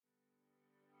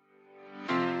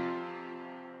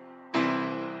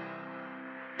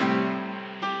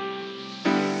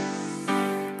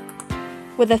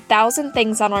With 1,000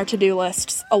 things on our to-do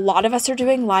lists, a lot of us are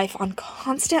doing life on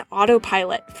constant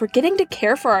autopilot, forgetting to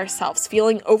care for ourselves,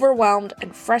 feeling overwhelmed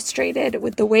and frustrated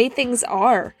with the way things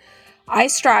are. I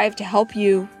strive to help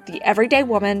you, the everyday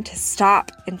woman, to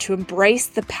stop and to embrace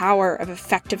the power of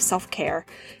effective self-care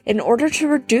in order to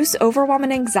reduce overwhelm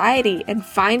and anxiety and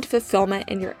find fulfillment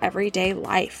in your everyday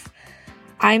life.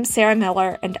 I'm Sarah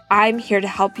Miller, and I'm here to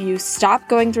help you stop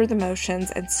going through the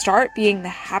motions and start being the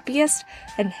happiest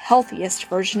and healthiest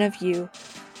version of you,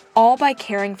 all by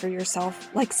caring for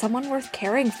yourself like someone worth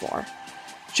caring for.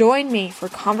 Join me for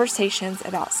conversations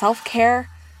about self-care,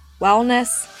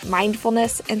 wellness,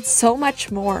 mindfulness, and so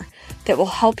much more that will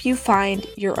help you find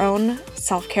your own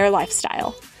self-care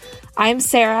lifestyle. I'm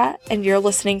Sarah, and you're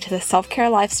listening to the Self-Care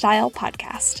Lifestyle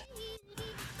Podcast.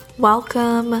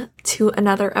 Welcome to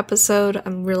another episode.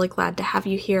 I'm really glad to have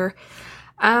you here.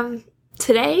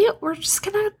 Today we're just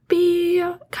gonna be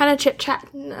kind of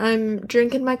chit-chatting. I'm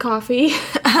drinking my coffee,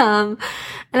 and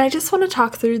I just want to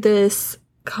talk through this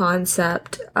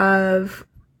concept of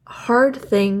hard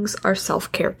things are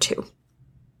self-care too.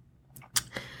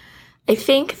 I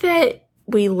think that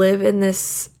we live in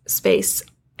this space,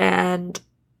 and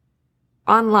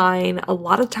online, a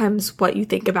lot of times what you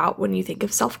think about when you think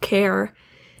of self-care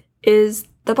is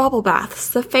the bubble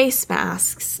baths, the face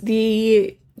masks,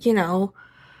 the,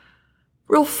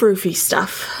 real froofy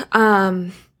stuff.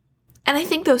 And I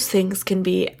think those things can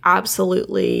be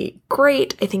absolutely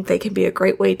great. I think they can be a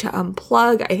great way to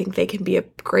unplug. I think they can be a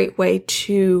great way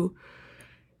to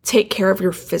take care of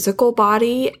your physical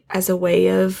body as a way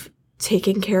of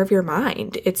taking care of your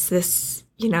mind. It's this,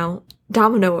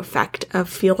 domino effect of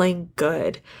feeling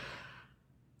good.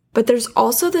 But there's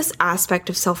also this aspect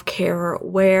of self-care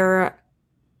where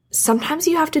sometimes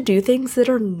you have to do things that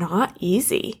are not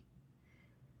easy.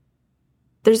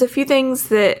 There's a few things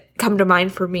that come to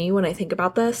mind for me when I think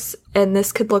about this, and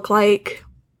this could look like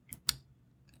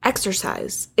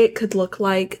exercise. It could look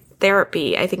like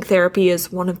therapy. I think therapy is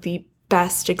one of the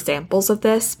best examples of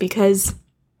this because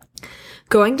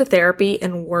going to therapy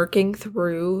and working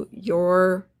through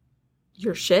your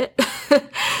shit,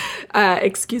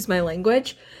 excuse my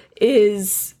language,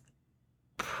 is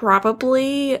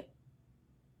probably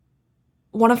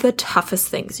one of the toughest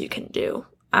things you can do.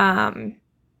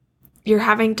 You're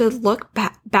having to look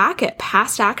back at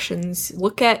past actions,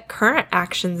 look at current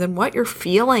actions and what you're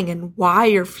feeling and why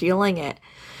you're feeling it.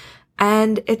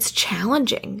 And it's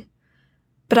challenging.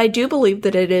 But I do believe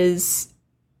that it is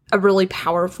a really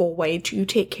powerful way to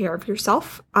take care of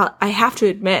yourself. I have to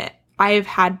admit, I have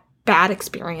had bad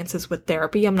experiences with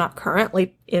therapy. I'm not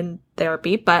currently in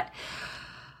therapy, but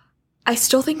I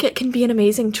still think it can be an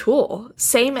amazing tool.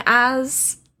 Same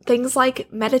as things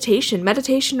like meditation.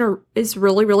 Meditation is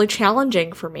really, really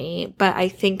challenging for me, but I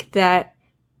think that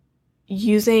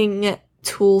using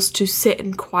tools to sit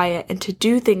in quiet and to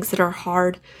do things that are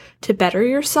hard to better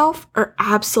yourself are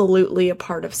absolutely a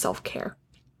part of self-care.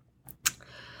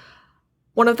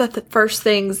 One of the first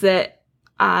things that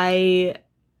I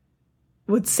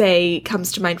would say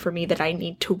comes to mind for me that I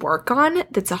need to work on,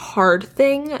 that's a hard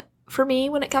thing for me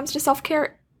when it comes to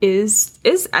self-care, is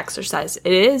exercise.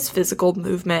 It is physical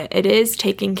movement. It is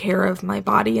taking care of my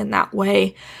body in that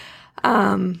way.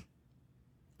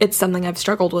 It's something I've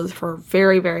struggled with for a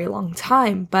very, very long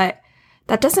time, but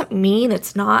that doesn't mean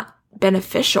it's not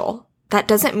beneficial. That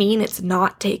doesn't mean it's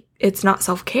not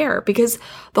self-care, because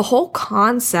the whole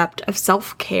concept of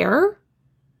self-care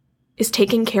is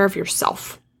taking care of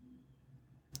yourself.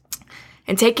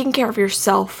 And taking care of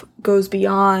yourself goes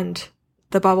beyond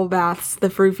the bubble baths, the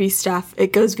froofy stuff.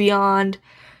 It goes beyond,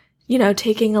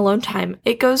 taking alone time.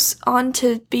 It goes on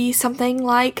to be something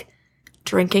like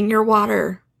drinking your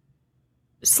water,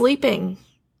 sleeping,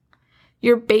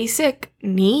 your basic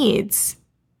needs.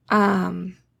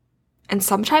 And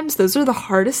sometimes those are the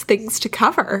hardest things to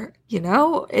cover,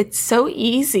 It's so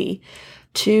easy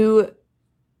to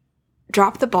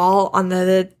drop the ball on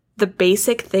the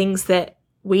basic things that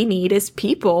we need as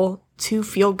people to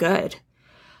feel good.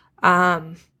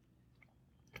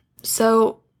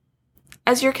 So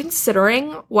as you're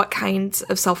considering what kinds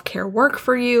of self-care work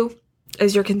for you,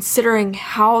 as you're considering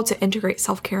how to integrate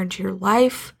self-care into your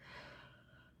life,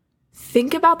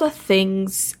 think about the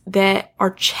things that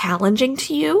are challenging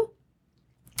to you,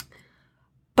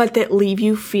 but that leave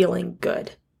you feeling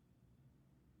good.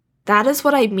 That is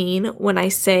what I mean when I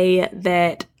say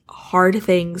that hard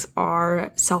things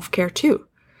are self-care too.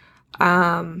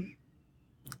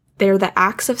 They're the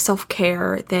acts of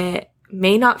self-care that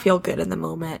may not feel good in the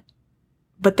moment,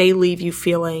 but they leave you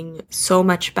feeling so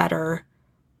much better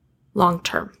long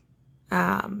term.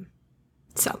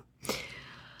 So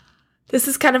This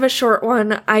is kind of a short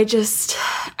one. I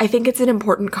think it's an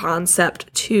important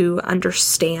concept to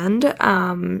understand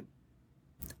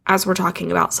as we're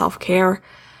talking about self-care.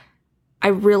 I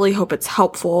really hope it's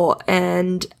helpful,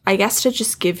 and I guess to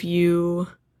just give you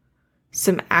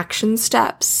some action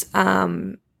steps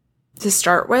to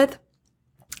start with,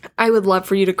 I would love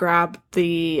for you to grab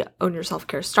the Own Your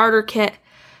Self-Care Starter Kit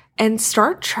and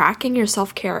start tracking your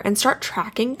self-care and start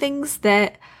tracking things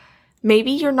that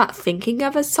maybe you're not thinking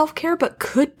of as self-care, but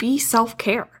could be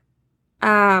self-care.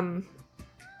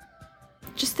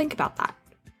 Just think about that.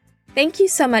 Thank you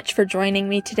so much for joining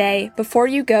me today. Before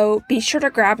you go, be sure to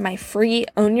grab my free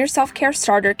Own Your Self-Care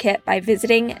Starter Kit by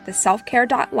visiting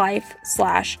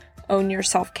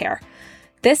theselfcare.life/ownyourselfcare.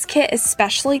 This kit is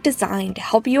specially designed to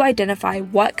help you identify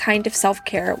what kind of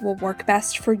self-care will work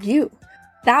best for you.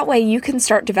 That way you can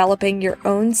start developing your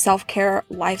own self-care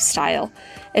lifestyle.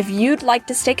 If you'd like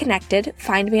to stay connected,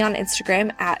 find me on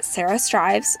Instagram at Sarah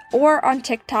Strives or on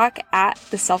TikTok at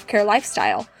The Self-Care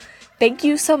Lifestyle. Thank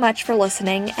you so much for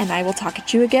listening, and I will talk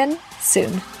to you again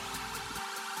soon.